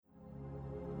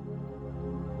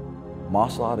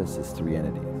Martial art is just three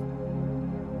entities: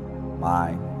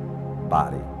 mind,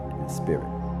 body, and spirit.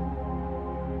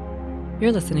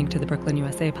 You're listening to the Brooklyn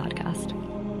USA podcast,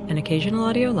 an occasional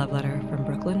audio love letter from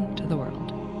Brooklyn to the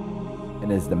world.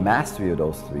 And it's the mastery of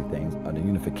those three things, or the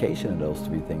unification of those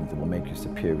three things, that will make you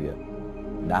superior,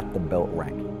 not the belt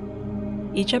ranking.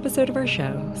 Each episode of our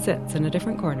show sits in a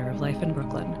different corner of life in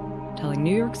Brooklyn, telling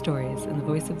New York stories in the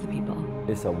voice of the people.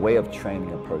 It's a way of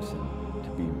training a person to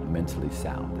be mentally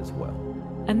sound as well.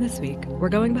 And this week, we're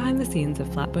going behind the scenes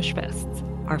of Flatbush Fists,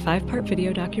 our 5-part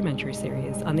video documentary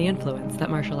series on the influence that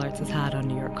martial arts has had on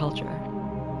New York culture.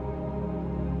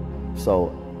 So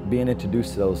being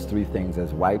introduced to those three things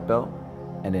as white belt,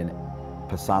 and then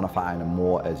personifying them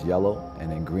more as yellow,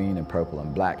 and then green and purple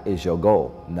and black is your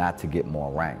goal, not to get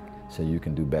more rank, so you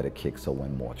can do better kicks or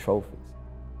win more trophies.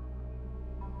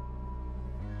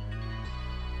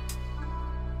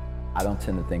 I don't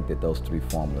tend to think that those three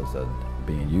formulas are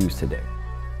being used today.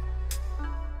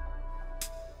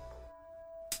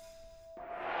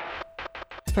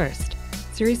 First,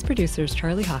 series producers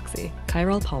Charlie Hoxie,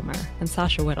 Kyrell Palmer, and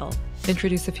Sasha Whittle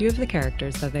introduce a few of the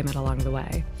characters that they met along the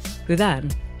way, who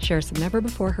then share some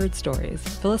never-before-heard stories,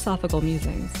 philosophical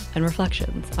musings, and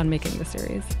reflections on making the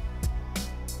series.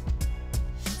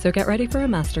 So get ready for a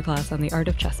masterclass on the art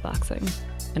of chess boxing,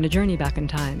 and a journey back in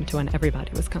time to when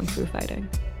everybody was kung fu fighting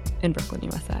in Brooklyn,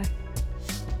 USA.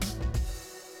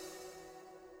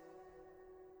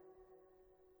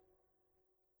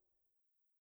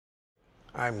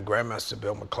 I'm Grandmaster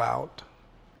Bill McLeod.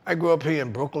 I grew up here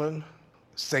in Brooklyn,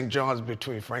 St. John's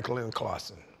between Franklin and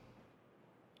Clarkson.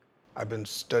 I've been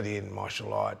studying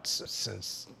martial arts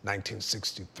since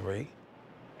 1963.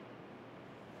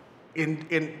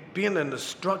 In being an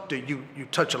instructor, you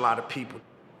touch a lot of people,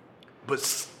 but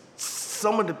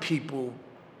some of the people,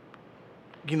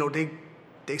 you know,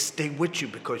 they stay with you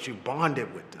because you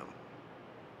bonded with them.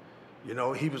 You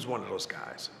know, he was one of those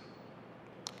guys.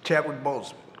 Chadwick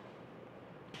Boseman,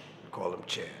 we call him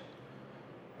Chad,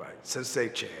 right? Sensei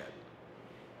Chad.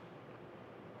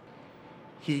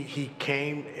 He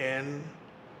came in,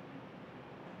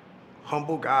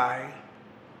 humble guy,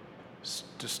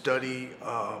 to study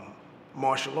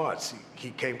martial arts. He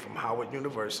came from Howard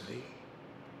University,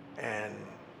 and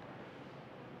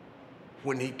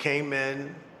when he came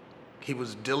in, he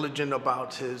was diligent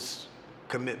about his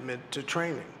commitment to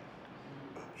training.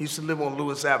 He used to live on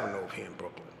Lewis Avenue here in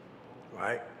Brooklyn,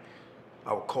 right?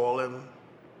 I would call him,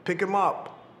 pick him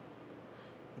up.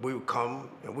 We would come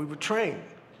and we would train.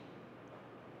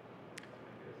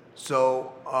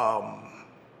 So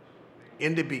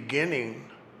in the beginning,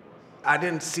 I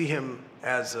didn't see him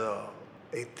as a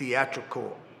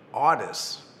theatrical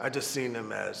artist. I just seen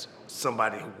him as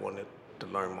somebody who wanted to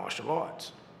learn martial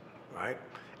arts, right?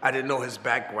 I didn't know his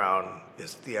background,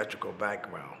 his theatrical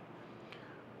background.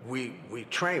 We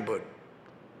trained, but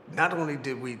not only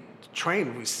did we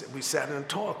train, we sat and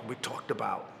talked. We talked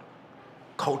about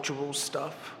cultural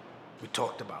stuff. We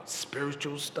talked about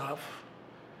spiritual stuff.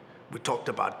 We talked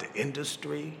about the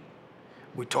industry.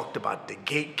 We talked about the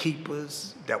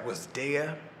gatekeepers that was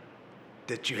there,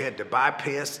 that you had to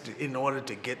bypass in order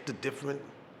to get to different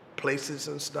places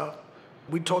and stuff.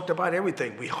 We talked about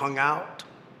everything. We hung out.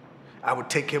 I would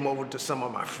take him over to some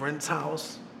of my friends'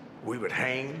 house. We would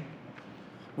hang.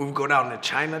 We would go down to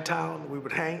Chinatown. We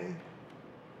would hang.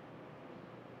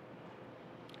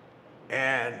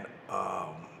 And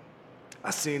I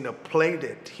seen a play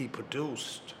that he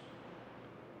produced.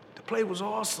 The play was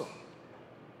awesome.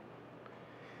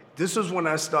 This was when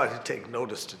I started to take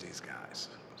notice to these guys.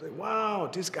 I was like, wow,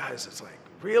 these guys, it's like,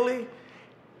 really?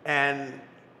 And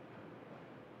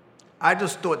I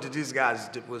just thought that these guys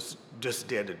was just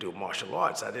there to do martial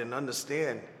arts. I didn't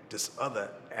understand this other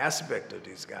aspect of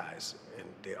these guys and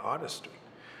their artistry.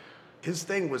 His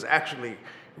thing was actually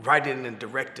writing and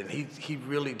directing. He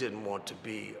really didn't want to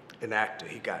be an actor.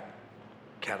 He got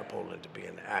catapulted to be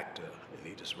an actor, and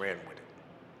he just ran with it.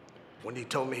 When he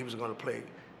told me he was going to play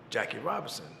Jackie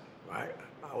Robinson, right?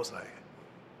 I was like,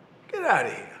 get out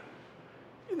of here.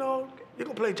 You know, you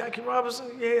gonna play Jackie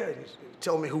Robinson? Yeah. He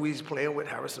told me who he's playing with,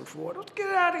 Harrison Ford. Get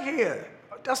out of here.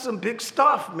 That's some big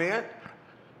stuff, man.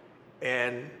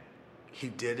 And he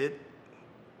did it,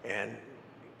 and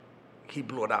he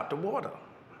blew it out the water.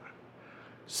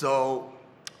 So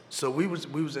we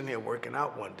was in here working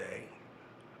out one day,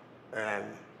 and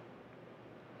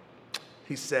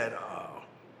he said,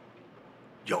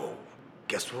 yo,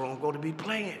 guess where I'm going to be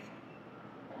playing?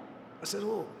 I said,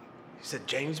 who? He said,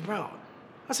 James Brown.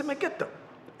 I said, man, get the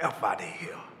F out of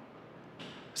here. I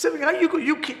said, how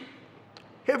you keep,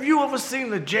 have you ever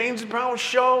seen the James Brown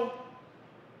show?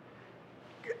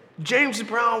 James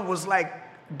Brown was like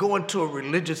going to a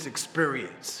religious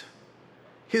experience.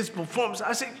 His performance,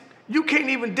 I said, you can't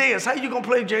even dance. How you gonna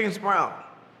play James Brown?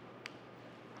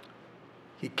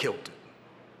 He killed it.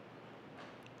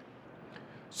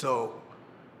 So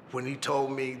when he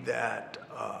told me that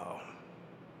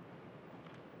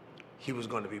he was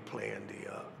going to be playing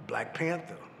the Black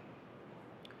Panther,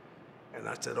 and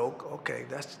I said, okay,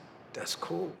 that's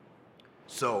cool.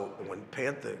 So when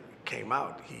Panther came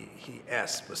out, he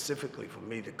asked specifically for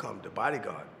me to come to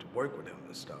Bodyguard to work with him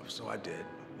and stuff. So I did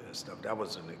and stuff. That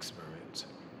was an experience.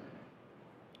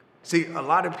 See, a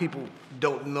lot of people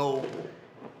don't know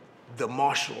the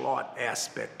martial art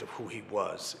aspect of who he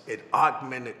was. It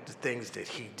augmented the things that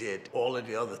he did, all of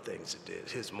the other things it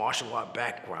did. His martial art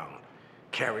background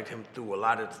carried him through a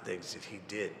lot of the things that he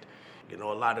did. You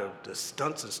know, a lot of the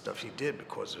stunts and stuff he did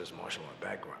because of his martial art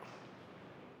background.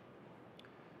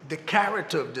 The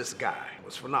character of this guy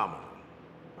was phenomenal,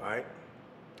 right?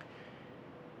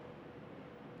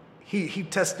 He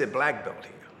tested black belt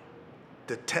here.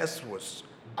 The test was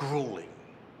grueling.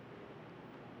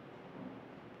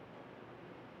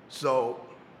 So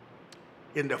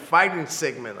in the fighting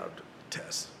segment of the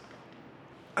test,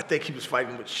 I think he was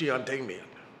fighting with Shion Damian,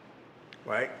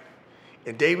 right?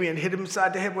 And Damian hit him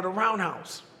inside the head with a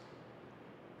roundhouse.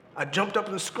 I jumped up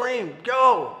and screamed,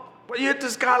 yo, why you hit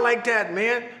this guy like that,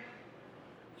 man?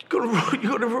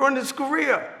 You're gonna ruin his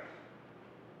career.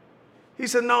 He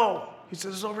said, no. He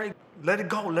said, it's all right, let it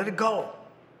go.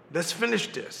 Let's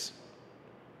finish this.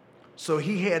 So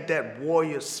he had that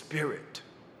warrior spirit.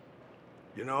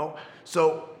 You know?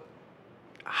 So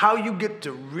how you get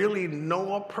to really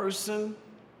know a person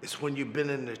is when you've been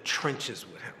in the trenches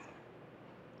with him.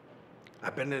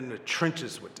 I've been in the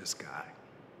trenches with this guy.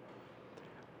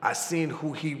 I seen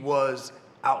who he was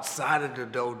outside of the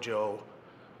dojo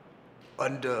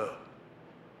under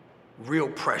real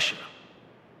pressure.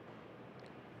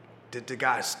 That the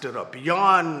guy stood up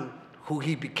beyond who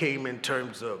he became in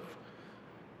terms of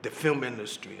the film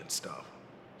industry and stuff.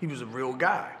 He was a real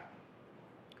guy.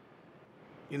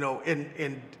 You know,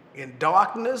 in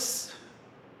darkness,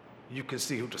 you can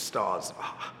see who the stars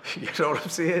are. You know what I'm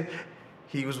saying?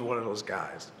 He was one of those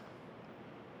guys.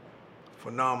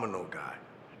 Phenomenal guy,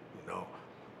 you know.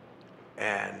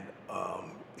 And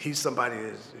he's somebody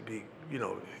that's, you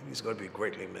know, he's going to be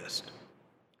greatly missed.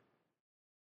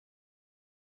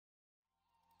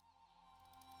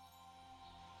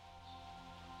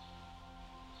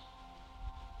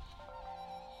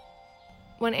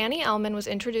 When Annie Ellman was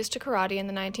introduced to karate in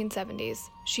the 1970s,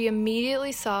 she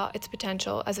immediately saw its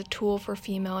potential as a tool for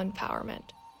female empowerment.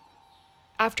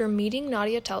 After meeting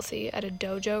Nadia Telsey at a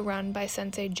dojo run by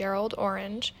Sensei Gerald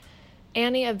Orange,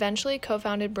 Annie eventually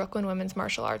co-founded Brooklyn Women's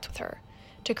Martial Arts with her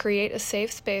to create a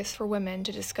safe space for women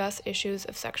to discuss issues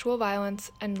of sexual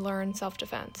violence and learn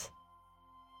self-defense.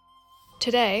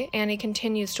 Today, Annie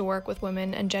continues to work with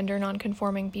women and gender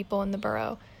non-conforming people in the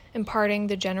borough, imparting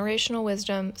the generational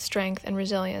wisdom, strength, and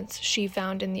resilience she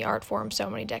found in the art form so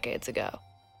many decades ago.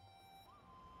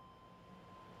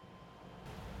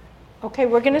 Okay,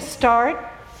 we're going to start.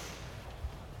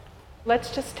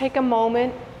 Let's just take a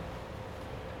moment.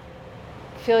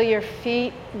 Feel your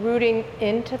feet rooting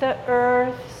into the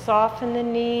earth, soften the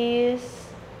knees.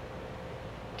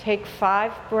 Take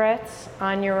 5 breaths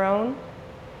on your own.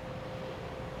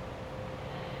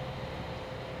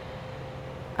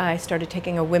 I started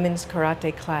taking a women's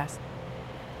karate class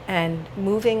and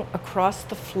moving across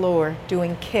the floor,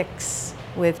 doing kicks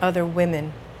with other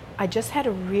women. I just had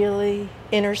a really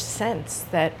inner sense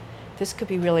that this could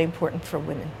be really important for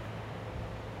women.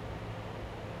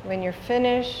 When you're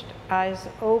finished, eyes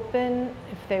open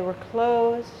if they were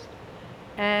closed,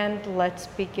 and let's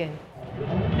begin.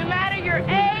 No matter your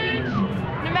age,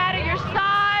 no matter your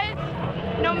size,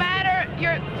 no matter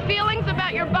your feelings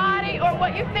about your body or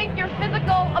what you think your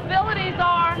physical abilities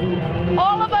are,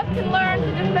 all of us can learn to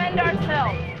defend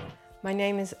ourselves. My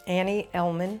name is Annie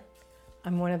Ellman.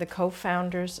 I'm one of the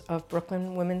co-founders of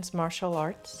Brooklyn Women's Martial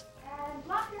Arts. And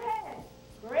lock your head.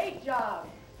 Great job.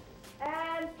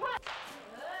 And punch.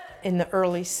 In the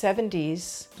early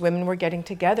 70s, women were getting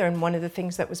together, and one of the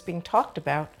things that was being talked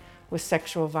about was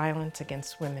sexual violence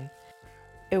against women.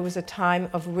 It was a time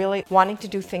of really wanting to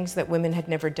do things that women had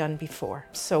never done before.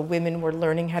 So women were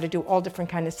learning how to do all different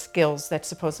kinds of skills that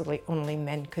supposedly only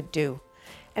men could do.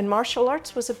 And martial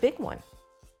arts was a big one.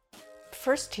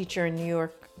 First teacher in New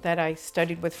York that I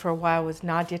studied with for a while was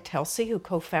Nadia Telsey, who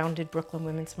co-founded Brooklyn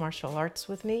Women's Martial Arts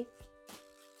with me.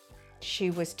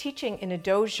 She was teaching in a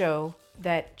dojo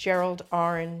that Gerald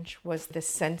Orange was the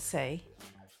sensei.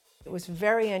 It was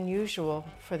very unusual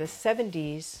for the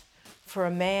 70s For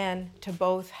a man to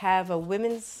both have a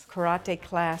women's karate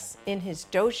class in his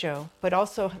dojo, but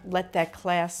also let that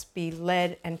class be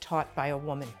led and taught by a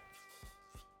woman.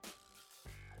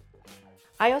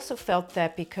 I also felt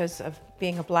that because of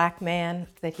being a black man,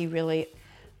 that he really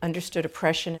understood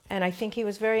oppression. And I think he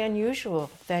was very unusual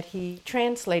that he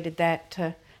translated that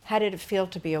to how did it feel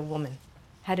to be a woman?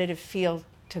 How did it feel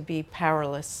to be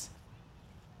powerless?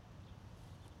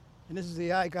 And this is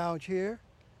the eye gouge here.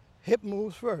 Hip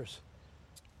moves first.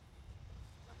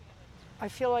 I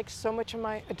feel like so much of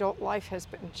my adult life has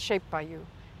been shaped by you,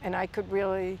 and I could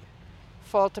really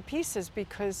fall to pieces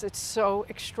because it's so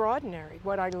extraordinary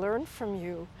what I learned from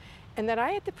you, and that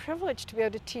I had the privilege to be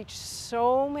able to teach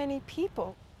so many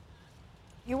people.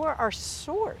 You are our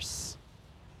source.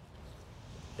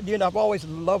 You know, I've always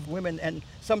loved women, and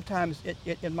sometimes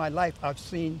in my life I've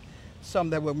seen some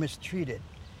that were mistreated,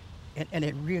 and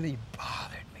it really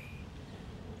bothered me.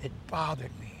 It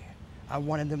bothered me. I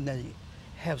wanted them to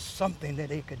have something that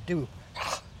they could do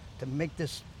to make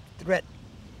this threat,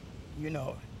 you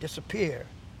know, disappear,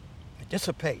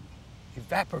 dissipate,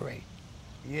 evaporate.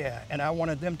 Yeah, and I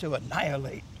wanted them to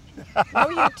annihilate. No,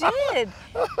 you did.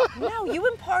 No, you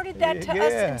imparted that to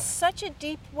us in such a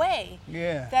deep way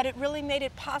that it really made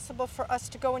it possible for us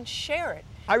to go and share it.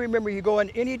 I remember you go in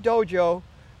any dojo,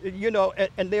 you know,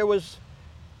 and there was,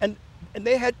 and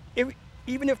they had,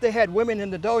 even if they had women in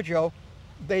the dojo,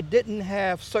 they didn't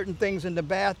have certain things in the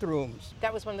bathrooms.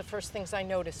 That was one of the first things I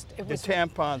noticed. It was the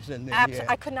tampons in there.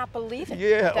 I could not believe it.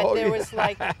 Yeah. That there was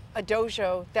like a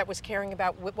dojo that was caring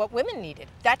about what women needed.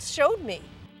 That showed me.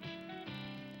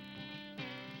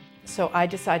 So I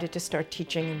decided to start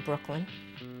teaching in Brooklyn.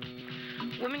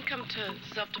 Women come to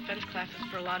self-defense classes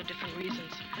for a lot of different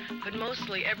reasons, but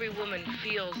mostly every woman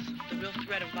feels the real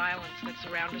threat of violence that's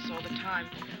around us all the time,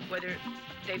 whether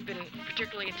they've been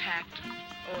particularly attacked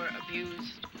or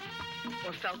abused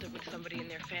or felt it with somebody in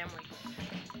their family.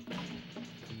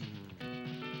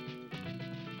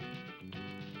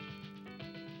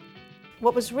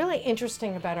 What was really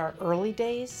interesting about our early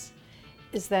days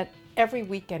is that every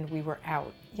weekend we were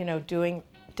out, you know, doing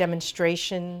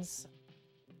demonstrations.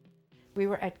 We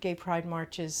were at gay pride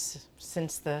marches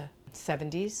since the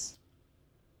 70s.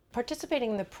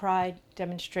 Participating in the pride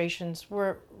demonstrations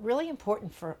were really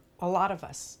important for a lot of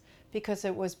us because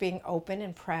it was being open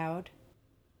and proud.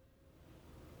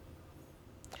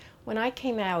 When I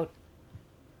came out,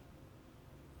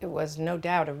 it was no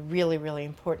doubt a really, really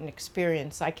important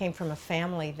experience. I came from a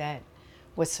family that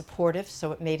was supportive,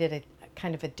 so it made it a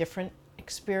kind of a different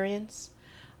experience.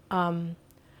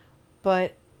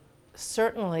 But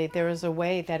certainly there was a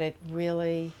way that it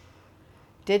really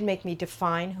did make me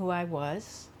define who I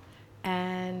was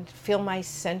and feel my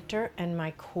center and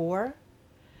my core.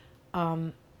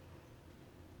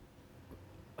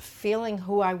 Feeling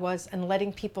who I was and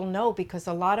letting people know, because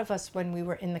a lot of us, when we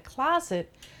were in the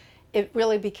closet, it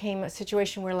really became a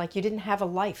situation where like you didn't have a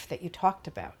life that you talked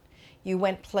about. You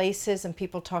went places and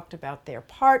people talked about their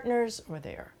partners or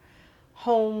their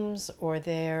homes or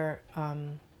their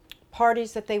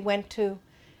parties that they went to,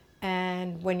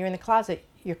 and when you're in the closet,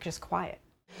 you're just quiet.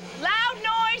 Loud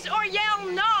noise or yell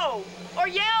no, or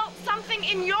yell something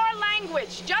in your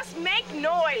language. Just make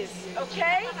noise,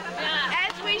 okay?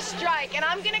 As we strike, and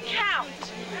I'm gonna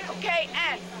count, okay?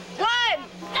 And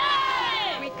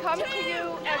 1, we come to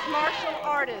you as martial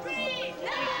artists. We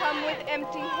come with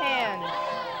empty hands.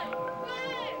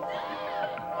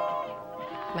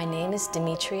 My name is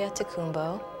Demetria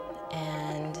Tacumbo,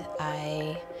 and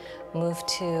I moved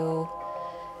to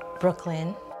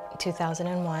Brooklyn in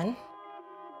 2001.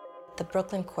 The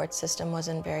Brooklyn court system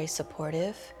wasn't very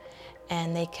supportive,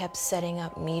 and they kept setting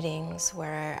up meetings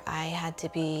where I had to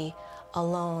be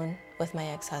alone with my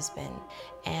ex-husband.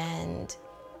 And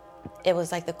it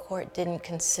was like the court didn't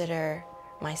consider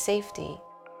my safety.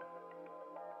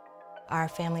 Our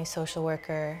family social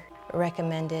worker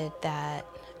recommended that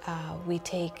we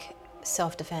take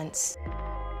self-defense.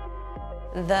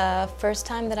 The first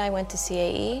time that I went to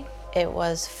CAE, it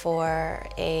was for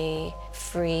a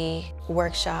free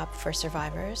workshop for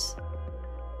survivors.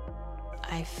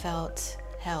 I felt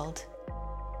held.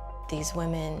 These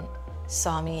women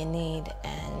saw me in need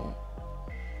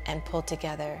and pulled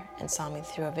together and saw me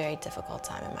through a very difficult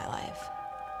time in my life.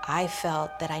 I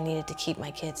felt that I needed to keep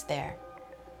my kids there.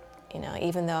 You know,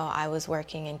 even though I was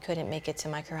working and couldn't make it to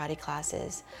my karate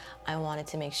classes, I wanted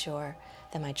to make sure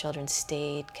that my children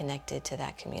stayed connected to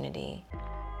that community.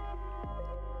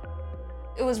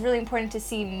 It was really important to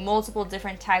see multiple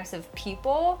different types of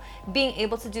people being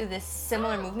able to do this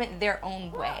similar movement their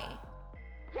own way.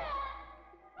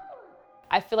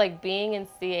 I feel like being in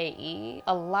CAE,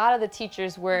 a lot of the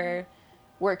teachers were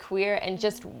were queer and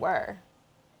just were.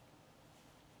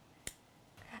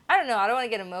 I don't know, I don't want to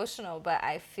get emotional, but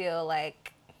I feel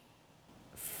like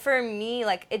for me,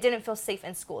 like, it didn't feel safe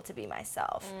in school to be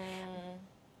myself.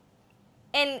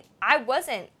 And I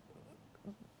wasn't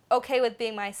okay with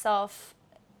being myself.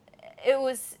 It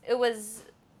was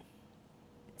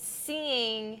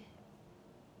seeing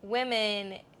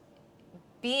women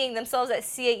being themselves at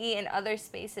CAE and other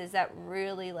spaces that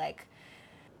really, like,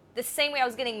 the same way I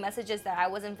was getting messages that I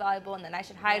wasn't valuable and that I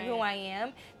should hide who I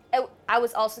am, I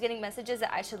was also getting messages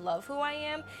that I should love who I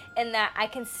am and that I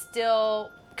can still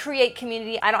create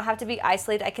community. I don't have to be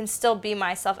isolated. I can still be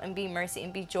myself and be Mercy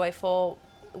and be joyful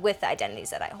with the identities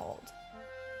that I hold.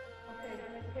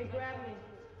 Okay, grab me.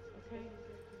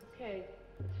 Okay,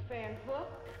 fan hook.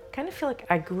 I kind of feel like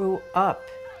I grew up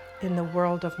in the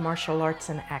world of martial arts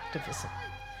and activism.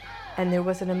 And there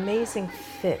was an amazing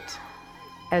fit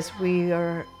as we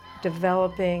are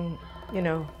developing, you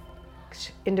know,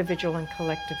 individual and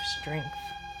collective strength.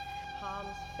 Palms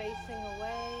facing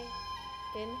away,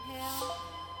 inhale.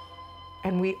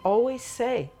 And we always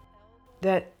say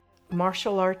that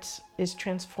martial arts is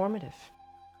transformative.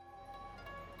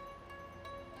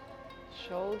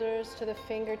 Shoulders to the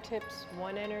fingertips,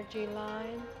 one energy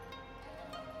line.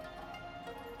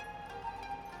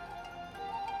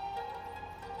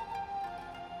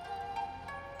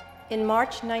 In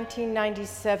March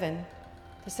 1997,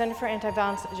 the Center for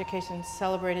Anti-Violence Education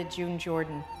celebrated June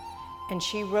Jordan, and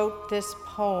she wrote this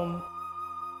poem.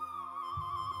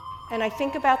 And I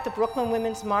think about the Brooklyn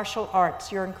Women's Martial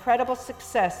Arts, your incredible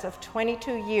success of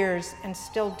 22 years and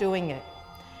still doing it.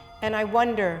 And I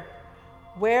wonder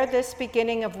where this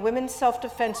beginning of women's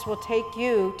self-defense will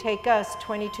take us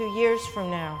 22 years from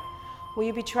now. Will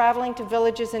you be traveling to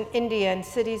villages in India and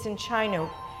cities in China?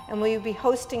 And will you be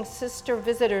hosting sister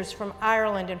visitors from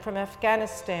Ireland and from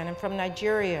Afghanistan and from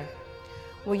Nigeria?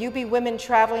 Will you be women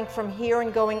traveling from here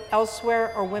and going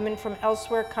elsewhere, or women from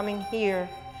elsewhere coming here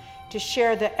to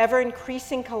share the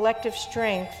ever-increasing collective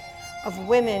strength of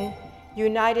women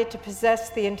united to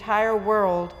possess the entire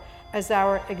world as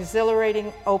our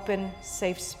exhilarating, open,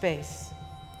 safe space?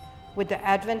 With the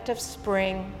advent of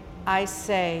spring, I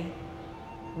say,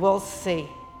 we'll see.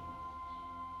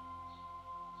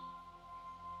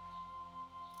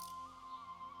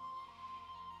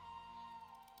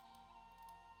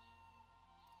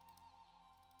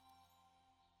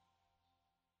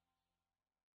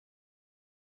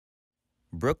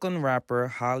 Brooklyn rapper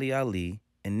Holly Ali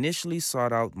initially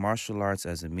sought out martial arts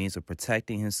as a means of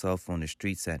protecting himself on the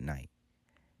streets at night.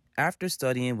 After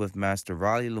studying with Master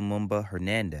Raleigh Lumumba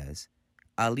Hernandez,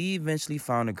 Ali eventually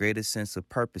found a greater sense of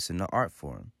purpose in the art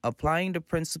form, applying the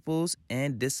principles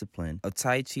and discipline of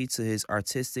Tai Chi to his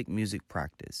artistic music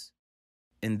practice.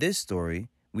 In this story,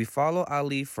 we follow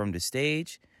Ali from the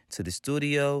stage to the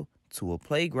studio to a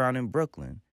playground in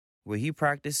Brooklyn, where he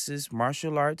practices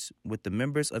martial arts with the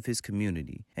members of his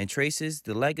community and traces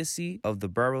the legacy of the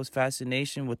borough's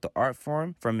fascination with the art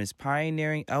form from his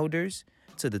pioneering elders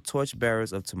to the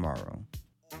torchbearers of tomorrow.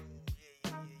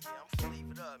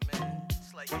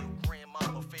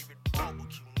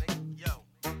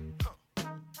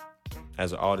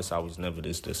 As an artist, I was never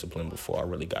this disciplined before I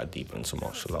really got deep into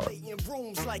martial arts. We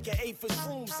bringing the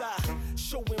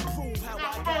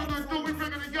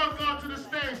young guard to the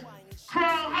stage.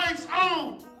 Crown Heights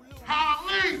own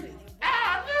Ali.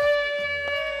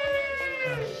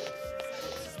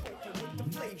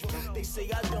 They say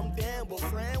I dumbed down, but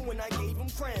friend, when I gave him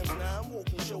cramps, now I'm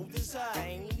walking shoulders high,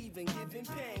 ain't even giving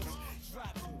pangs.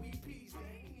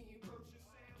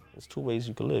 There's two ways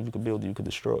you can live. You can build or you can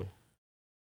destroy. You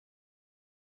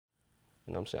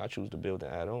know what I'm saying? I choose to build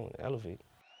and add on, and elevate.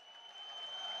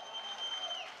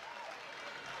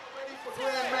 Ready for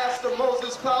Grandmaster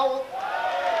Moses Powell?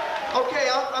 Okay,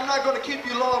 I'm not going to keep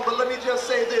you long, but let me just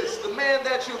say this. The man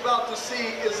that you're about to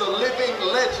see is a living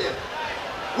legend.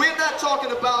 We're not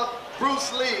talking about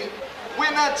Bruce Lee.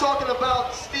 We're not talking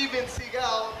about Steven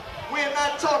Seagal. We're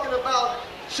not talking about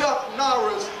Chuck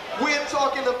Norris. We're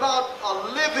talking about a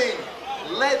living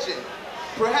legend.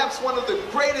 Perhaps one of the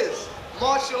greatest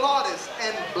martial artists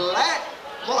and black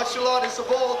martial artists of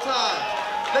all time.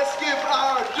 Let's give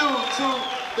our due to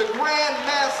the Grand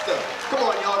Master. Come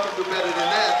on, y'all can do better than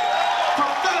that.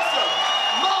 Professor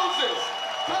Moses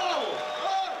Powell.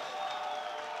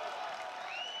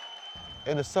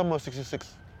 In the summer of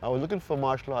 '66, I was looking for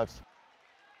martial arts.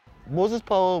 Moses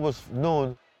Powell was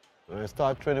known, and I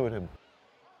started training with him.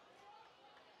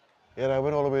 And I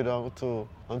went all the way down to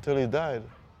until he died.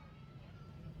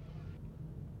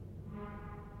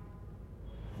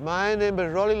 My name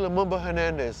is Raleigh Lumumba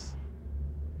Hernandez.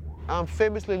 I'm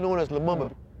famously known as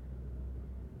Lumumba.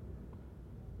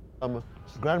 I'm a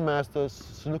grandmaster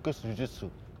snooker jiu-jitsu.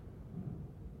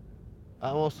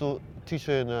 I'm also a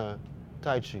teacher in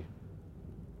Tai Chi.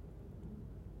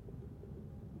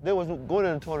 They was going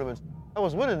in tournaments. I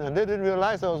was winning, and they didn't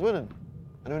realize I was winning.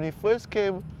 And when he first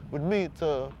came with me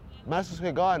to Madison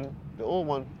Square Garden, the old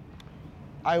one,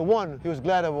 I won. He was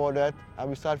glad about that, and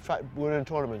we started winning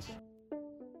tournaments.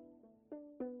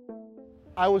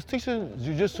 I was teaching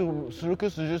jiu-jitsu, snooker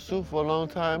jiu-jitsu for a long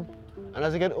time, and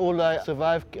as I get older, I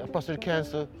survived prostate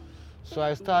cancer, so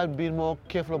I started being more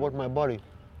careful about my body.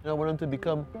 I wanted to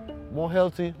become more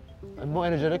healthy and more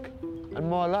energetic and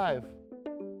more alive.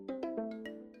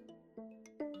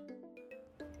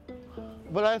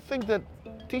 But I think that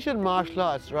teaching martial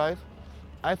arts, right,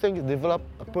 I think it develops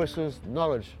a person's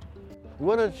knowledge. We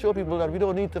want to show people that we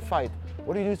don't need to fight.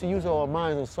 What we need to use our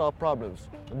minds and solve problems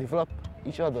and develop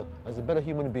each other as better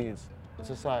human beings in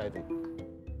society.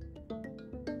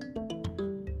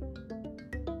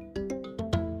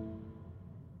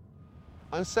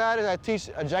 On Saturdays, I teach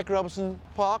at Jackie Robinson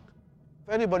Park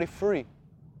for anybody free.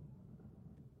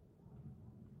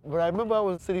 But I remember I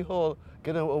was at City Hall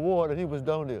getting an award, and he was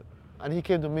down there. And he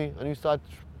came to me, and he started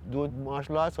doing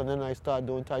martial arts, and then I started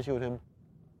doing Tai Chi with him.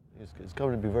 It's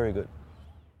coming to be very good.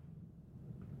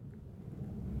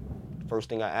 First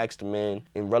thing I asked the man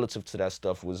in relative to that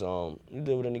stuff was, you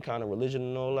deal with any kind of religion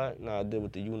and all that? Nah, I deal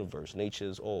with the universe. Nature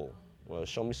is all. Well,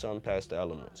 show me something past the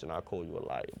elements, and I'll call you a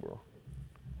liar, bro.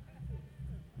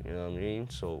 You know what I mean?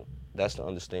 So that's the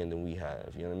understanding we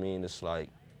have. You know what I mean? It's like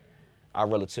our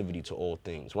relativity to all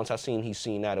things. Once he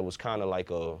seen that, it was kind of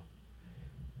like I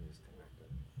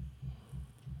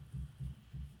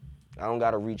don't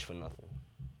gotta reach for nothing.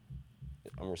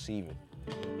 I'm receiving.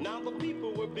 Now the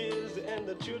people were busy and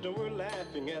the children were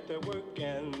laughing at their work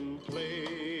and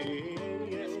play.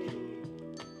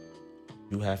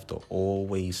 You have to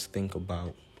always think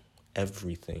about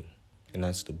everything. And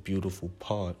that's the beautiful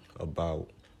part about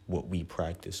what we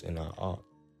practice in our art.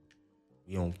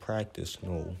 We don't practice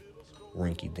no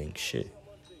rinky-dink shit.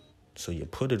 So you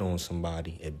put it on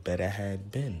somebody, it better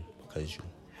had been, because you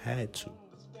had to.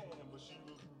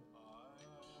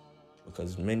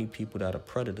 Because many people that are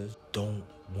predators don't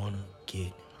want to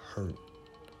get hurt.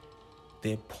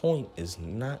 Their point is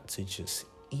not to just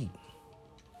eat.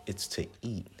 It's to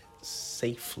eat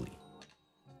safely.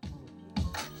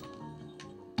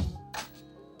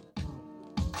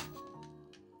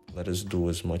 Let us do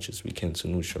as much as we can to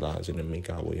neutralize it and make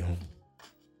our way home.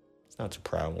 It's not to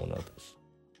prowl on others.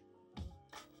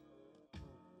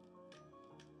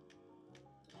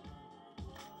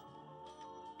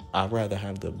 I'd rather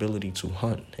have the ability to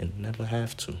hunt and never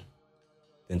have to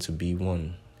than to be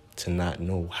one to not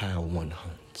know how one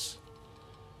hunts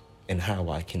and how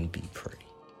I can be prey.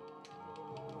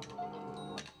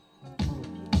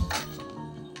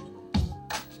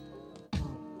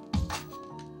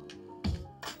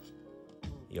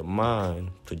 Your mind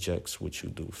projects what you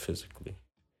do physically.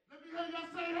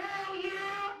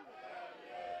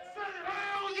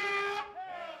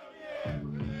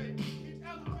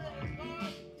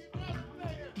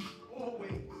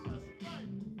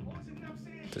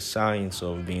 The science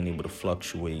of being able to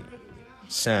fluctuate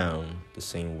sound the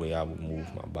same way I would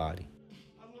move my body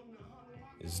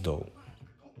is dope.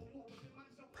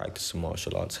 Practicing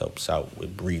martial arts helps out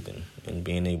with breathing and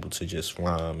being able to just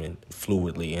rhyme and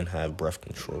fluidly and have breath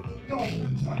control.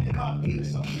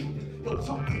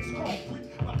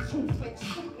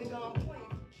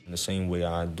 In the same way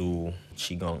I do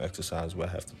Qigong exercise where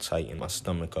I have to tighten my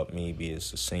stomach up, maybe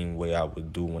it's the same way I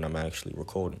would do when I'm actually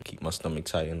recording. Keep my stomach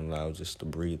tight and allow just the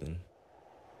breathing.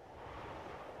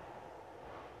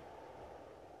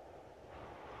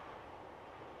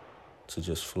 To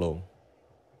just flow.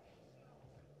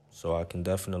 So I can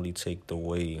definitely take the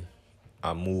way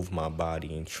I move my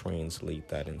body and translate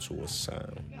that into a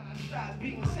sound.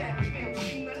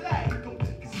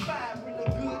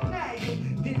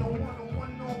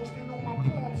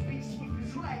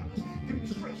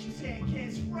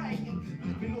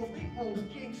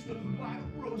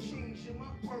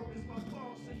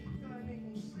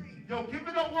 Yo, give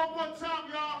it up one more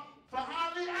time, y'all, for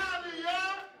Holly Alley,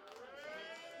 y'all.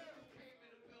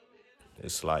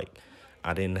 It's like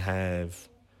I didn't have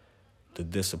the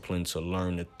discipline to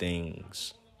learn the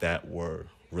things that were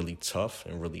really tough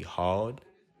and really hard.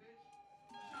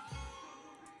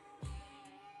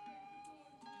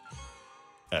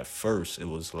 At first, it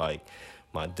was like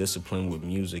my discipline with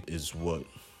music is what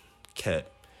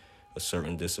kept a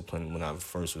certain discipline when I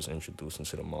first was introduced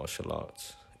into the martial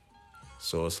arts.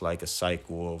 So it's like a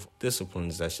cycle of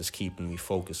disciplines that's just keeping me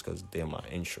focused because they're my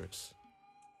interests.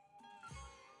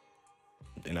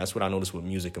 And that's what I noticed with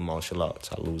music and martial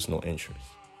arts. I lose no interest.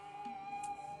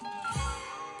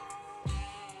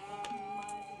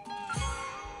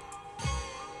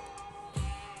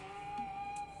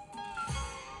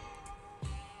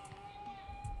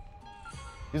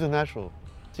 He's a natural.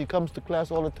 He comes to class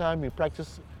all the time, he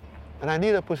practices. And I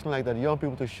need a person like that, young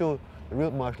people, to show the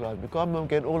real martial arts. Because I'm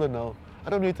getting older now, I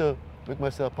don't need to make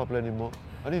myself popular anymore.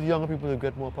 I need younger people to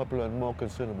get more popular and more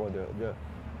concerned about their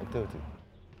activity.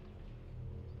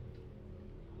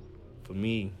 For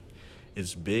me,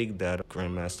 it's big that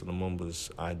Grandmaster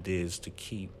Lumumba's idea is to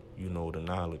keep, the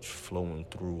knowledge flowing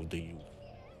through the youth.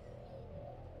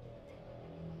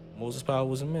 Moses Powell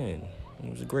was a man. He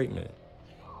was a great man.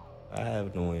 I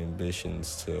have no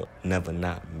ambitions to never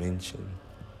not mention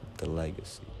the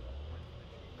legacy.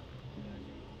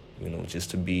 Just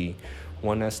to be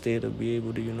one that's there to be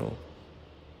able to,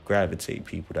 gravitate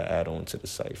people to add on to the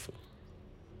cipher.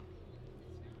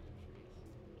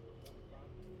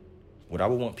 What I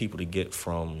would want people to get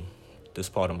from this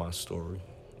part of my story,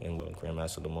 and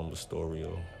Grandmaster Lumumba's story,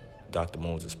 or Dr.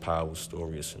 Moses Powell's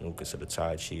story, or Sanuka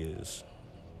Sitatachi, is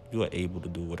you are able to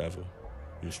do whatever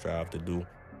you strive to do.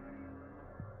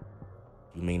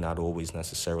 You may not always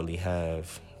necessarily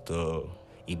have the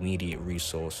immediate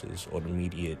resources or the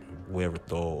immediate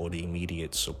wherewithal or the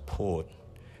immediate support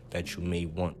that you may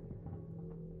want.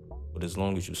 But as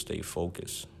long as you stay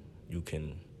focused, you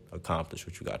can accomplish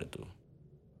what you got to do.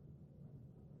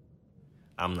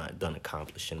 I'm not done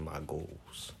accomplishing my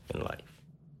goals in life.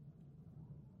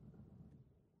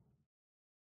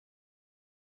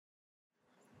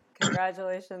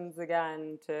 Congratulations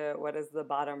again to what is the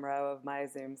bottom row of my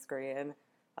Zoom screen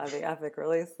on the Epic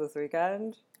release this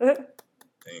weekend.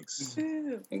 Thanks.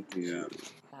 Thank you.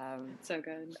 So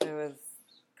good. It was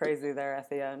crazy there at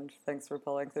the end. Thanks for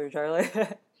pulling through, Charlie.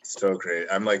 So great.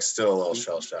 I'm still a little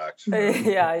shell-shocked.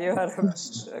 Yeah, you had a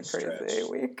crazy stretch.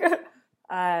 week.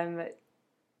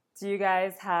 Do you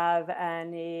guys have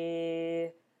any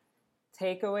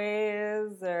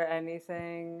takeaways or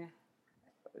anything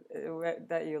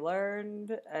that you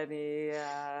learned?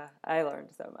 I learned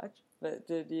so much, but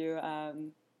did you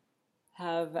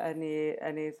have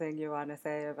anything you want to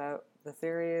say about the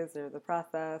series or the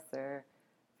process or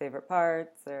favorite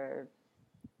parts or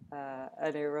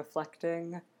any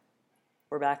reflecting?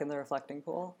 We're back in the reflecting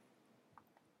pool.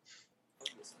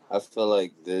 I feel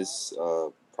like this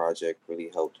project really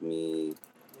helped me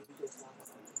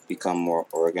become more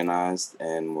organized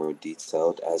and more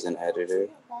detailed as an editor.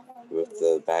 With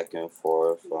the back and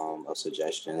forth of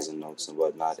suggestions and notes and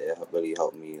whatnot, it really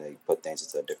helped me put things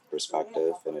into a different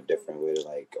perspective and a different way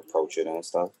to approach it and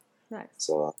stuff. Nice.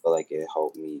 So I feel like it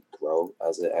helped me grow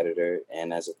as an editor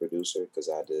and as a producer because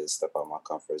I had to step out my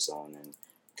comfort zone and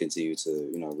continue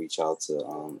to reach out to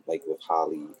with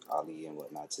Ali and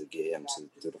whatnot to get him to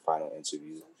do the final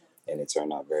interview, and it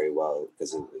turned out very well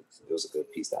because it was a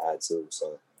good piece to add too.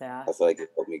 So yeah. I feel like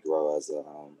it helped me grow as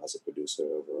a producer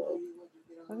overall.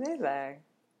 Amazing.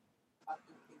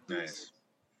 Nice.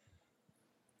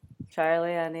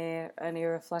 Charlie, any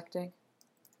reflecting?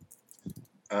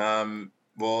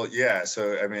 Well, yeah.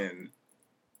 So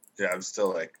I'm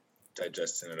still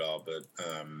digesting it all, but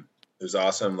it was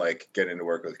awesome getting to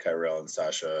work with Kyrell and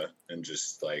Sasha and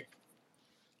just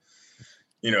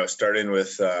starting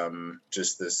with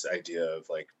just this idea of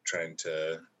trying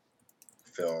to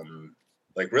film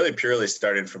really purely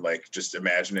starting from just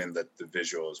imagining that the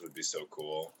visuals would be so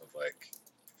cool of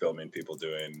filming people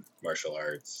doing martial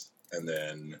arts, and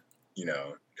then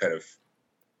kind of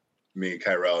me,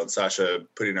 Kyrell, and Sasha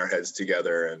putting our heads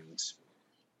together and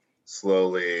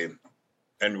slowly,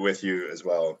 and with you as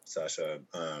well, Sasha.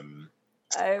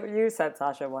 You said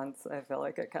Sasha once. I feel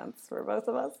like it counts for both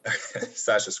of us.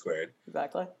 Sasha squared.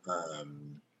 Exactly.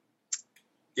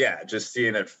 Yeah, just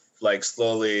seeing it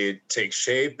slowly take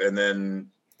shape, and then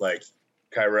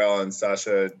Kyrell and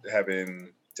Sasha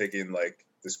taking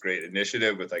this great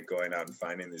initiative with going out and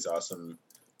finding these awesome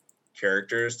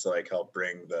characters to help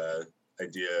bring the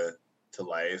idea to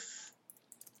life,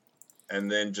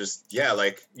 and then just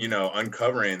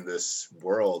uncovering this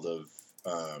world of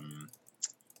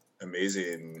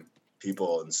amazing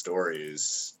people and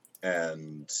stories,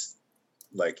 and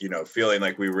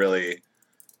feeling we really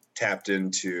tapped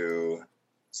into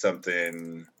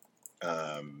something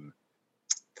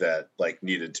that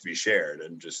needed to be shared,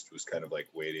 and just was kind of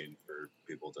waiting for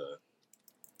people to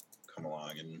come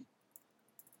along and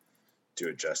do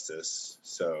it justice.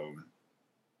 So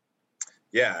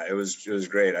yeah, it was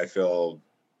great. I feel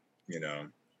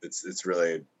it's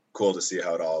really cool to see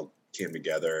how it all came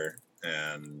together,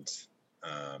 and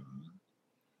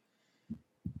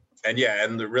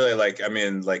really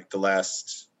the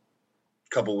last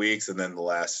couple weeks and then the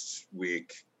last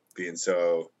week being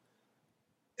so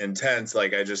intense,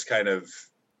 like I just kind of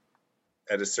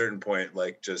at a certain point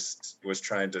like just was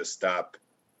trying to stop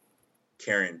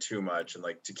caring too much and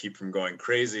like to keep from going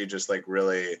crazy, just like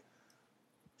really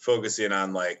focusing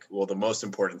on like, well, the most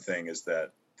important thing is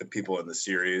that the people in the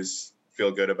series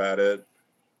feel good about it,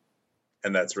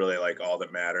 and that's really like all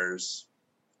that matters.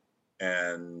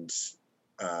 And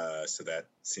so that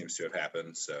seems to have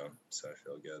happened, so I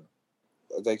feel good.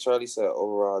 Like Charlie said,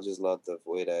 overall I just love the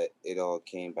way that it all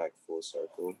came back full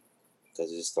circle,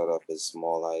 because it just started off as a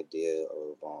small idea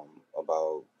of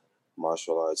about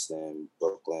martial arts in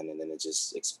Brooklyn, and then it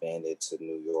just expanded to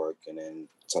New York, and then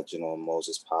touching on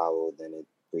Moses Powell, then it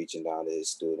reaching down to his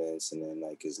students, and then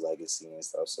like his legacy and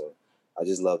stuff. So I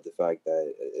just love the fact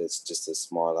that it's just a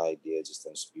small idea just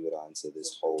to spewed onto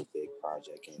this whole big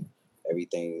project, and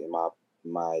everything in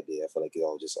my idea, I feel like it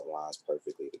all just aligns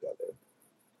perfectly together.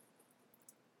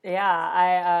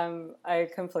 Yeah, I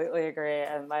completely agree,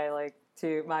 and my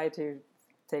two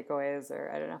takeaways,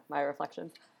 or I don't know, my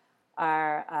reflections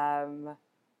are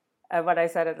what I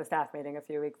said at the staff meeting a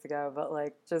few weeks ago, but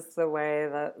like just the way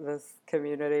that this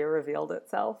community revealed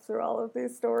itself through all of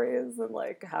these stories and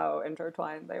like how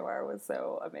intertwined they were was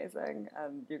so amazing,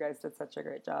 and you guys did such a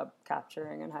great job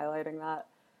capturing and highlighting that.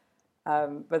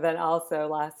 But then also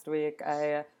last week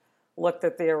I looked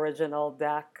at the original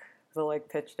deck, the like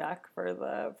pitch deck for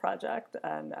the project,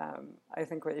 and I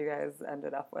think what you guys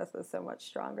ended up with is so much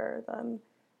stronger than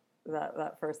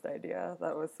that first idea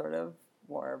that was sort of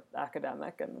more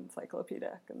academic and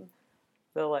encyclopedic, and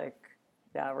the like,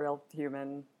 yeah, real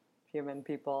human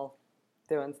people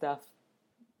doing stuff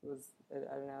was,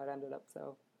 I don't know, it ended up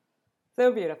so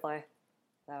beautifully.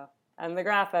 So, and the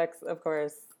graphics, of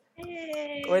course,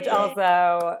 which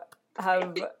also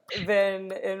have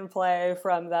been in play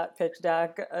from that pitch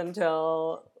deck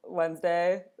until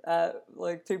Wednesday at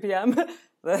like 2 p.m.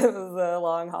 This was a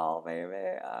long haul,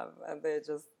 maybe, and they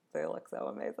look so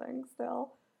amazing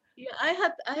still. Yeah,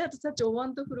 I had such a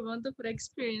wonderful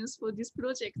experience for this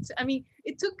project. I mean,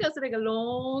 it took us like a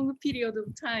long period of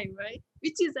time, right?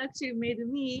 Which is actually made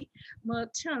me more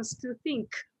chance to think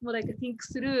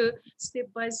through step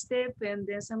by step, and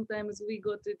then sometimes we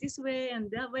go to this way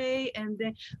and that way, and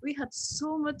then we had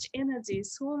so much energy,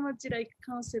 so much like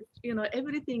concept,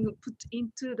 everything put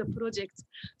into the project.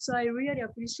 So I really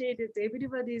appreciated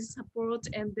everybody's support,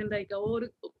 and then like all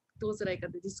those like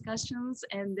the discussions,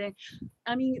 and then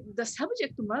I mean the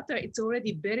subject matter, it's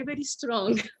already very, very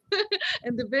strong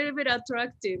and very, very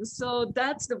attractive. So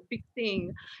that's the big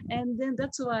thing, and then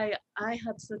that's why I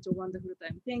had such a wonderful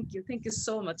time. Thank you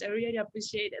so much. I really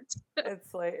appreciate it.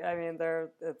 It's like, I mean,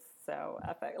 it's so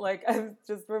epic. Like I'm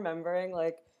just remembering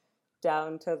like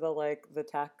down to the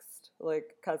text,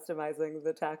 like customizing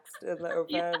the text in the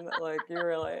open. Yeah. Like you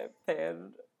really paid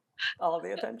all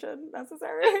the attention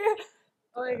necessary.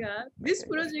 Oh my God, this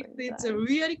project is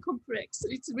really complex.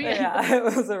 It's really it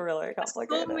was a really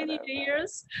complicated. So many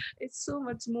layers. It's so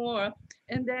much more,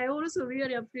 and I also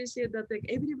really appreciate that like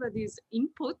everybody's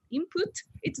input.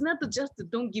 It's not just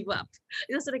don't give up.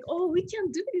 It's like, oh, we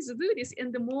can do this,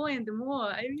 and the more.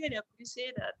 I really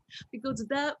appreciate that, because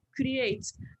that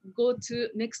creates go to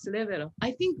next level.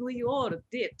 I think we all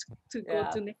did to go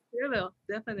to next level,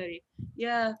 definitely.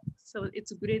 Yeah. So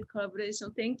it's a great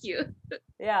collaboration. Thank you.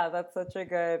 Yeah, that's such a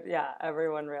good,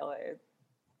 everyone really.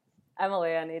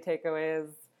 Emily, any takeaways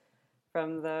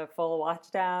from the full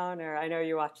watch down? Or I know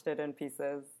you watched it in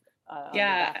pieces on the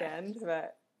back end,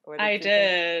 but what did I you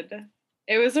did. think?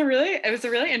 It was a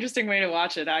really interesting way to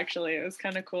watch it, actually. It was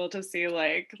kind of cool to see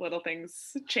like little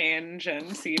things change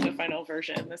and see the final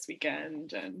version this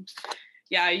weekend. And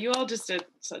yeah, you all just did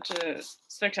such a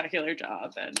spectacular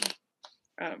job, and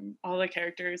all the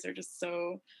characters are just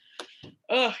so,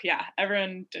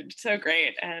 everyone did so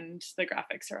great, and the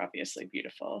graphics are obviously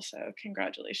beautiful, so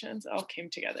congratulations. It all came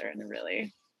together in a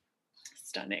really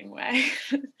stunning way.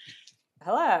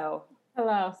 Hello,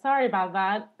 sorry about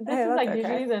that. This is like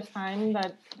usually okay. the time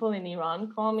that people in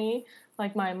Iran call me,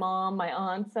 like my mom, my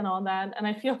aunts and all that, and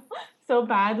I feel so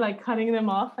bad like cutting them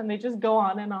off, and they just go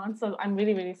on and on, so I'm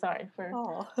really, really sorry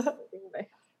for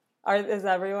Is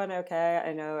everyone okay?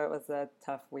 I know it was a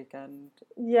tough weekend.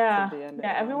 Yeah, to be in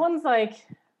everyone's like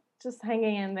just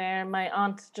hanging in there. My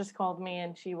aunt just called me,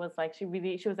 and she was like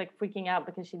freaking out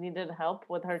because she needed help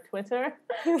with her Twitter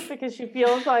because she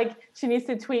feels like she needs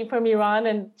to tweet from Iran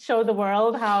and show the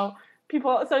world how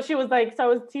people. So she was like, I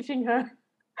was teaching her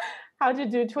how to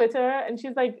do Twitter, and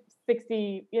she's like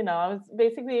 60. I was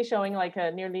basically showing like a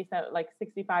nearly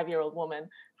 65-year-old woman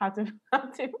how to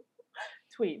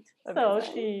tweet. So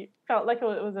she felt like it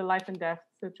was a life and death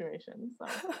situation. So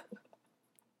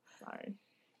sorry.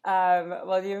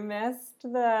 Well, you missed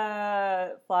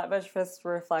the Flatbush Fist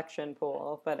reflection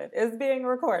pool, but it is being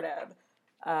recorded.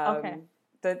 Okay.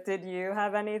 Did you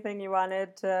have anything you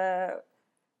wanted to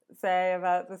say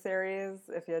about the series?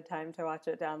 If you had time to watch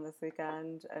it down this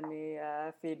weekend, any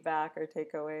feedback or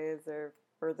takeaways or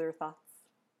further thoughts?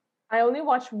 I only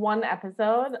watched one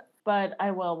episode, but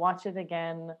I will watch it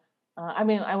again.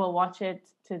 I will watch it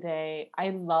today. I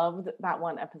loved that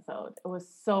one episode. It was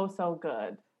so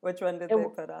good. Which one did they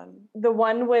put on? The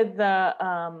one with the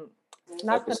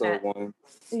not episode the 1.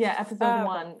 Yeah, episode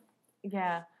 1.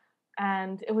 Yeah,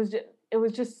 and it was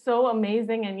just so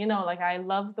amazing. And like I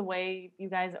love the way you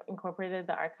guys incorporated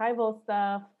the archival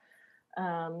stuff.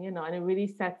 And it really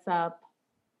sets up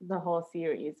the whole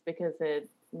series because it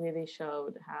really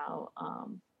showed how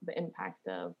the impact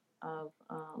of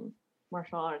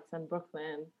martial arts in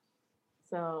Brooklyn.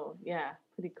 So yeah,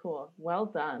 pretty cool. Well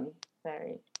done,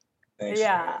 Barry. Thanks.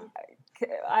 Yeah,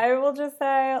 I will just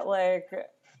say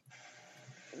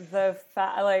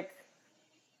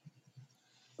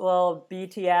well,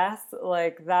 BTS,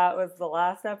 that was the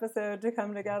last episode to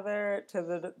come together to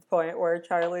the point where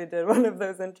Charlie did one of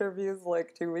those interviews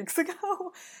 2 weeks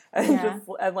ago and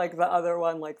the other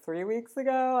one 3 weeks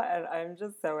ago. And I'm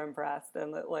just so impressed.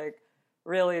 And it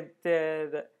really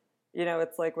did,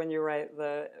 it's like when you write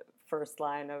the first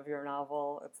line of your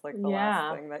novel, it's the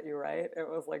last thing that you write. It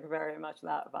was very much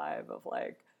that vibe of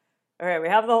okay, we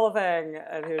have the whole thing.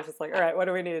 And he was just all right, what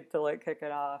do we need to kick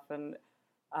it off? And,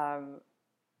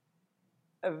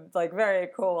 very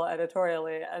cool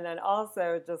editorially, and then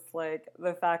also just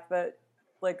the fact that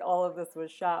all of this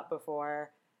was shot before,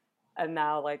 and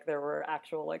now there were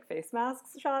actual face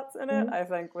masks shots in it. I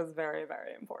think was very,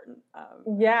 very important.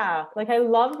 Yeah, I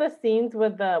love the scenes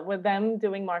with them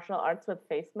doing martial arts with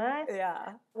face masks.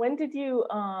 Yeah. When did you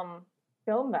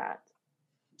film that?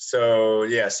 So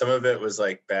yeah, some of it was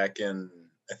back in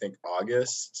I think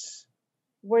August.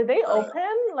 Were they open?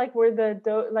 Well,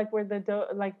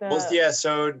 yeah.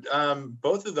 So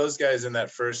both of those guys in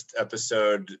that first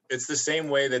episode, it's the same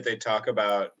way that they talk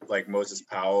about Moses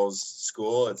Powell's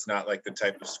school. It's not the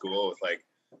type of school with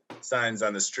signs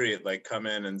on the street come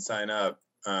in and sign up.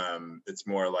 It's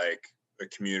more a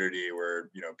community where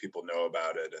people know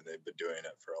about it and they've been doing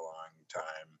it for a long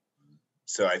time.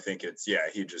 So I think it's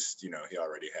he just he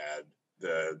already had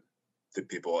the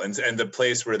people and the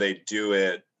place where they do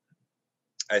it.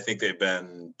 I think they've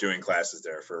been doing classes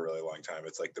there for a really long time.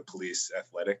 It's the Police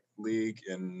Athletic League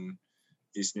in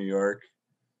East New York.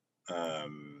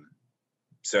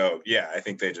 So yeah, I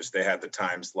think they had the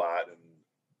time slot and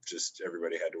just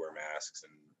everybody had to wear masks.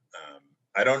 And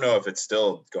I don't know if it's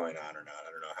still going on or not.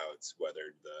 I don't know how it's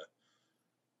weathered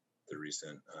the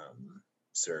recent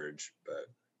surge, but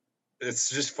it's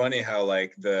just funny how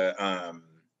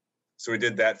so we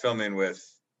did that filming with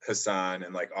Hassan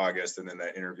in August, and then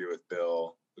that interview with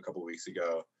Bill a couple weeks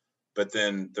ago. But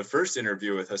then the first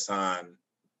interview with Hassan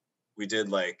we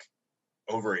did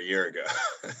over a year ago.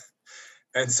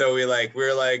 And so we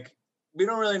we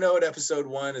don't really know what episode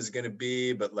 1 is going to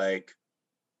be, but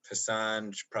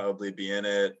Hassan should probably be in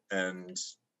it, and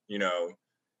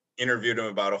interviewed him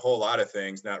about a whole lot of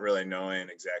things, not really knowing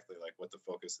exactly what the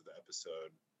focus of the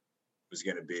episode was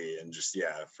going to be. And just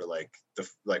for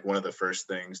one of the first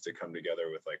things to come together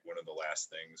with one of the last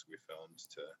things we filmed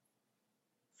to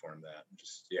form that,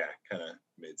 just kind of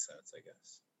made sense, I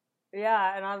guess.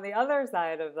 Yeah, and on the other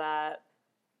side of that,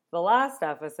 the last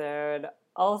episode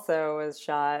also was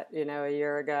shot a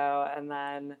year ago, and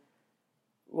then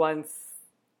once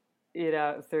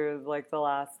through the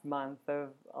last month of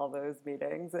all those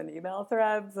meetings and email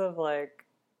threads of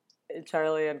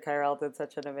Charlie and Kyrell did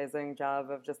such an amazing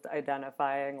job of just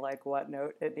identifying what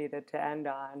note it needed to end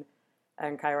on,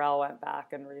 and Kyrell went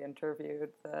back and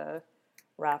re-interviewed the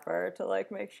rapper to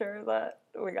make sure that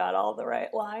we got all the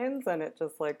right lines, and it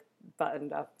just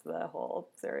buttoned up the whole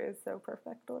series so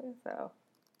perfectly. So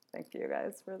thank you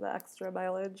guys for the extra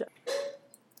mileage.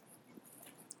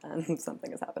 And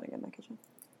something is happening in my kitchen.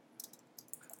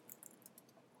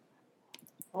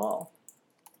 Cool.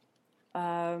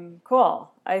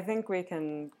 Cool. I think we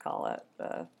can call it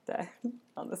a day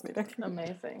on this meeting.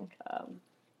 Amazing.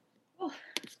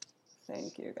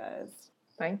 Thank you, guys.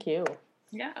 Thank you.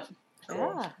 Yeah. Cool.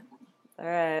 Yeah. All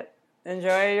right.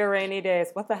 Enjoy your rainy days.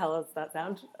 What the hell is that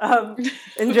sound?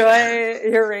 Enjoy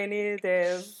your rainy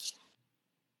days.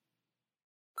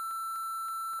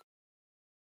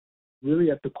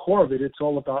 Really, at the core of it, it's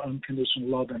all about unconditional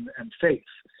love and faith.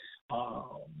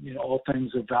 All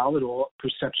things are valid, all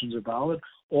perceptions are valid,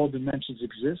 all dimensions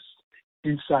exist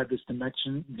inside this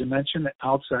dimension,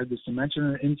 outside this dimension,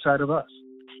 and inside of us.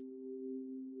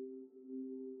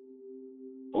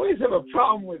 always have a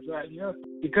problem with that,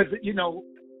 because,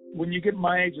 when you get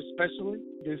my age especially,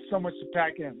 there's so much to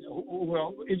pack in.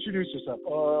 Well, introduce yourself.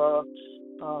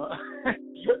 I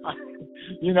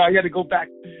got to go back.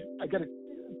 I got to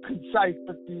concise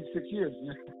 56 years.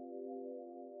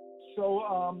 So,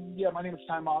 my name is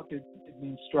Ty Mok. It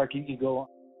means striking eagle.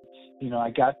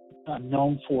 I got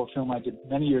known for a film I did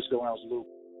many years ago when I was a little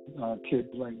kid,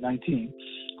 like 19,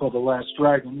 called The Last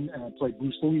Dragon, and I played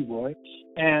Bruce Leroy.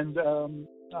 And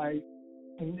I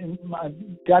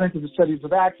got into the studies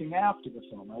of acting after the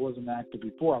film. I wasn't an actor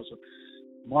before. I was a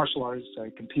martial artist.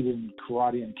 I competed in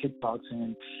karate and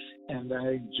kickboxing, and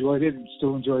I enjoyed it and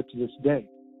still enjoy it to this day.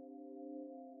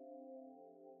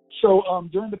 So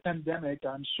during the pandemic,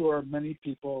 I'm sure many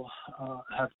people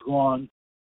have gone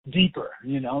deeper,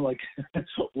 like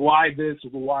why this,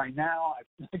 why now?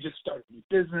 I just started a new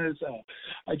business.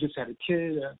 I just had a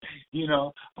kid.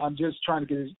 I'm just trying to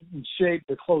get in shape.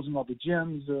 They're closing all the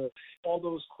gyms. All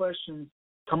those questions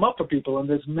come up for people, and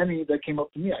there's many that came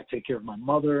up to me. I take care of my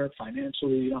mother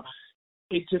financially.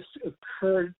 It just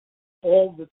occurred,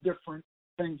 all the different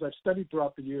things I've studied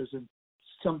throughout the years, and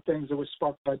some things that were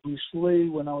sparked by Bruce Lee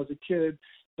when I was a kid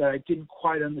that I didn't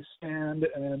quite understand,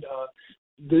 and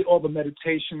all the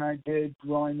meditation I did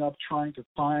growing up, trying to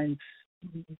find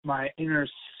my inner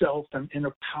self and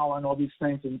inner power and all these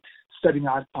things, and studying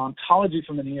ontology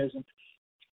for many years and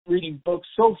reading books,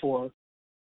 so forth.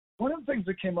 One of the things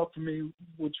that came up for me,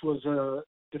 which was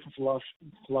different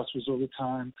philosophers all the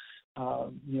time,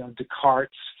 Descartes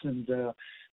and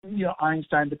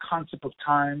Einstein, the concept of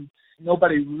time.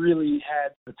 Nobody really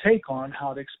had a take on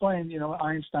how to explain.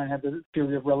 Einstein had the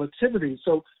theory of relativity.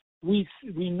 So we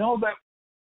know that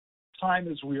time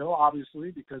is real, obviously,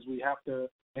 because we have to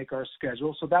make our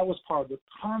schedule. So that was part of the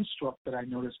construct that I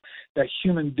noticed that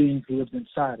human beings lived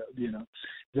inside of,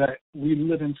 that we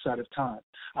live inside of time.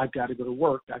 I've got to go to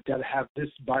work. I've got to have this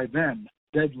by then,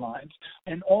 deadlines,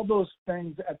 and all those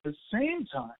things at the same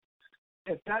time.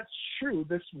 If that's true,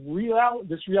 this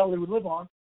reality we live on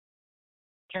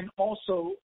can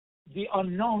also, the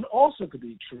unknown also could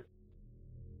be true.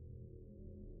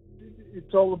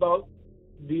 It's all about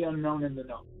the unknown and the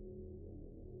known.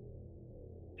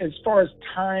 As far as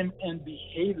time and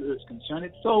behavior is concerned,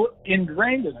 it's so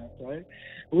ingrained in us, right?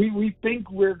 We think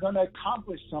we're going to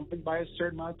accomplish something by a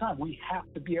certain amount of time. We have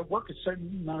to be at work a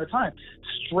certain amount of time.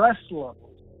 Stress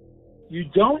levels. You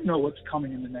don't know what's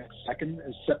coming in the next second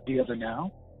except the other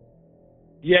now.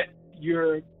 Yet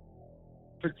your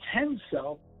pretend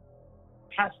self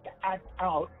has to act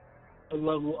out a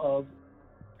level of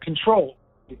control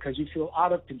because you feel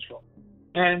out of control.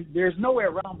 And there's no way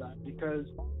around that, because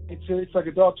it's like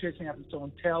a dog chasing after its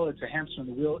own tail. It's a hamster on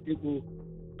the wheel. It will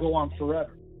go on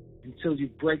forever until you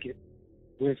break it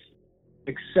with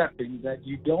accepting that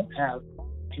you don't have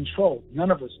control. None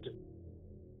of us do.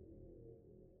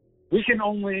 We can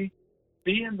only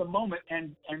be in the moment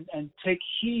and take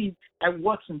heed at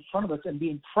what's in front of us and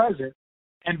being present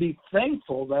and be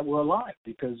thankful that we're alive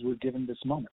because we're given this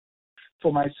moment.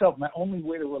 For myself, my only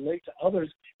way to relate to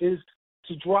others is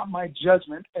to drop my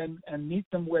judgment and meet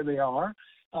them where they are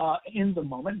in the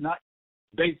moment, not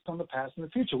based on the past and the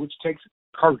future, which takes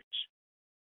courage.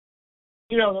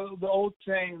 The old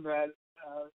saying that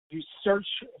you search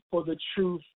for the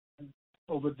truth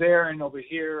over there and over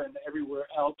here and everywhere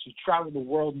else. You travel the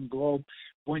world and globe.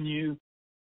 When you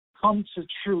come to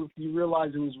truth, you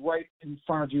realize it was right in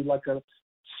front of you like a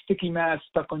sticky mask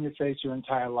stuck on your face your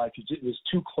entire life. It was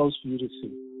too close for you to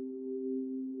see.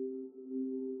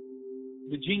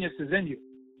 The genius is in you,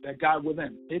 that God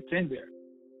within. It's in there.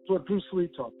 It's what Bruce Lee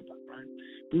talked about, right?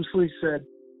 Bruce Lee said,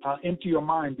 empty your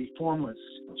mind, be formless,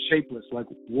 shapeless, like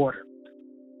water.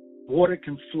 Water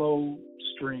can flow,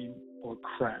 stream, or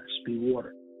crash, be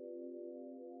water.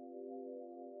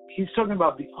 He's talking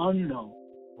about the unknown.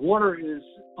 Water is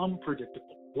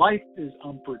unpredictable. Life is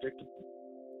unpredictable.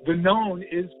 The known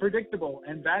is predictable,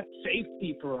 and that's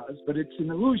safety for us, but it's an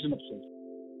illusion of safety.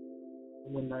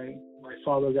 When my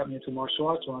father got me into martial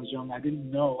arts when I was young, I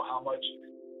didn't know how much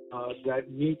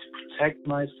that need to protect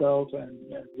myself and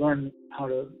learn how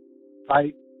to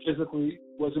fight physically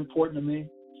was important to me.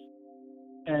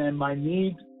 And my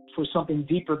need for something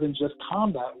deeper than just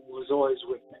combat was always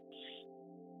with me.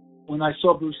 When I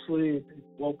saw Bruce Lee, it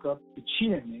woke up the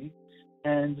chi in me,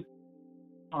 and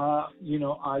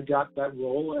I got that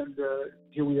role, and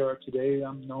here we are today.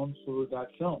 I'm known for that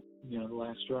film, The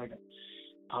Last Dragon.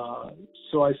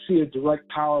 So I see a direct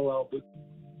parallel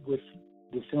with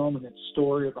the film and its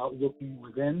story about looking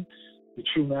within. The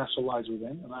true master lies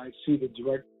within, and I see the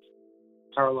direct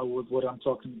parallel with what I'm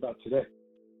talking about today.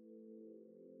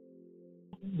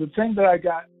 The thing that I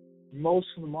got most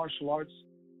from the martial arts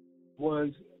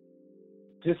was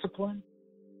discipline.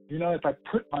 You know, if I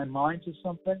put my mind to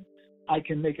something, I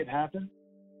can make it happen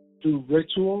through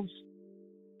rituals.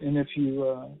 And if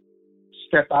you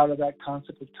step out of that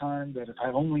concept of time, that if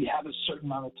I only have a certain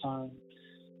amount of time,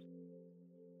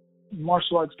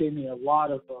 martial arts gave me a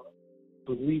lot of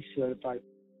belief that if I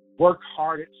work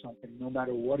hard at something, no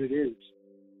matter what it is,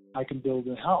 I can build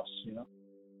a house, you know,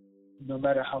 no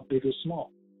matter how big or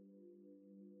small.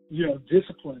 You know,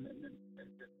 discipline and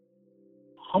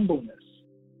humbleness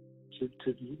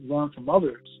to learn from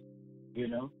others, you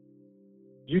know.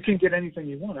 You can get anything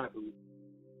you want, I believe.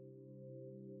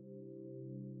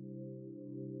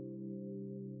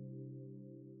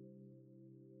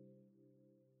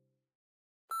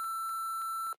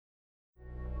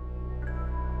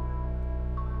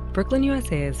 Brooklyn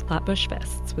USA's Flatbush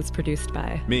Fists was produced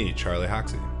by me, Charlie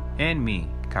Hoxie. And me,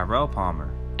 Kyrell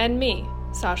Palmer. And me,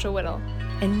 Sasha Whittle.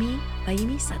 And me,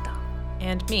 Mayumi Sato.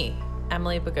 And me,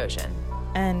 Emily Bogosian.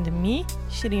 And me,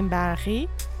 Shireen Barahi.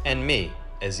 And me,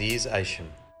 Aziz Aisham.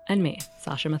 And me,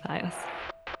 Sasha Matthias.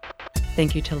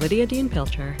 Thank you to Lydia Dean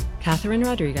Pilcher, Catherine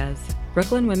Rodriguez,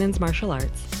 Brooklyn Women's Martial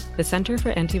Arts, the Center for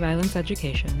Anti-Violence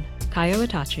Education, Kayo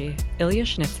Itachi, Ilya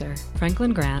Schnitzer,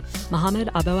 Franklin Grant, Mohammed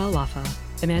Abo Al-Wafa,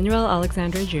 Emmanuel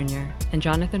Alexandre Jr., and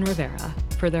Jonathan Rivera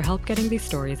for their help getting these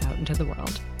stories out into the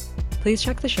world. Please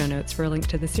check the show notes for a link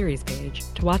to the series page,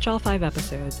 to watch all 5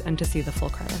 episodes, and to see the full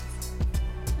credits.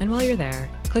 And while you're there,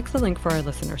 click the link for our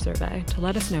listener survey to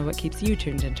let us know what keeps you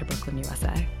tuned into Brooklyn,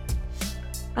 USA.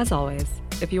 As always,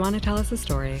 if you want to tell us a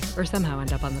story or somehow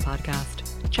end up on the podcast,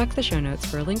 check the show notes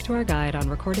for a link to our guide on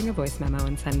recording a voice memo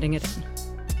and sending it in.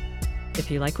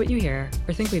 If you like what you hear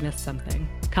or think we missed something,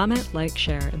 comment, like,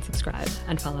 share, and subscribe,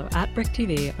 and follow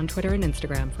 @BrickTV on Twitter and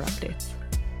Instagram for updates.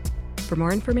 For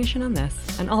more information on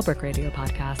this and all Brick Radio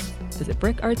podcasts, visit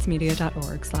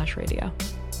brickartsmedia.org/radio.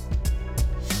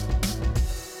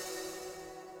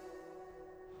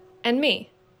 And me,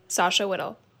 Sasha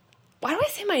Whittle. Why do I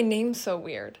say my name so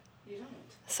weird? You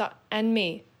don't. And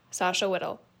me, Sasha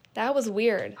Whittle. That was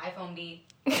weird. iPhone B.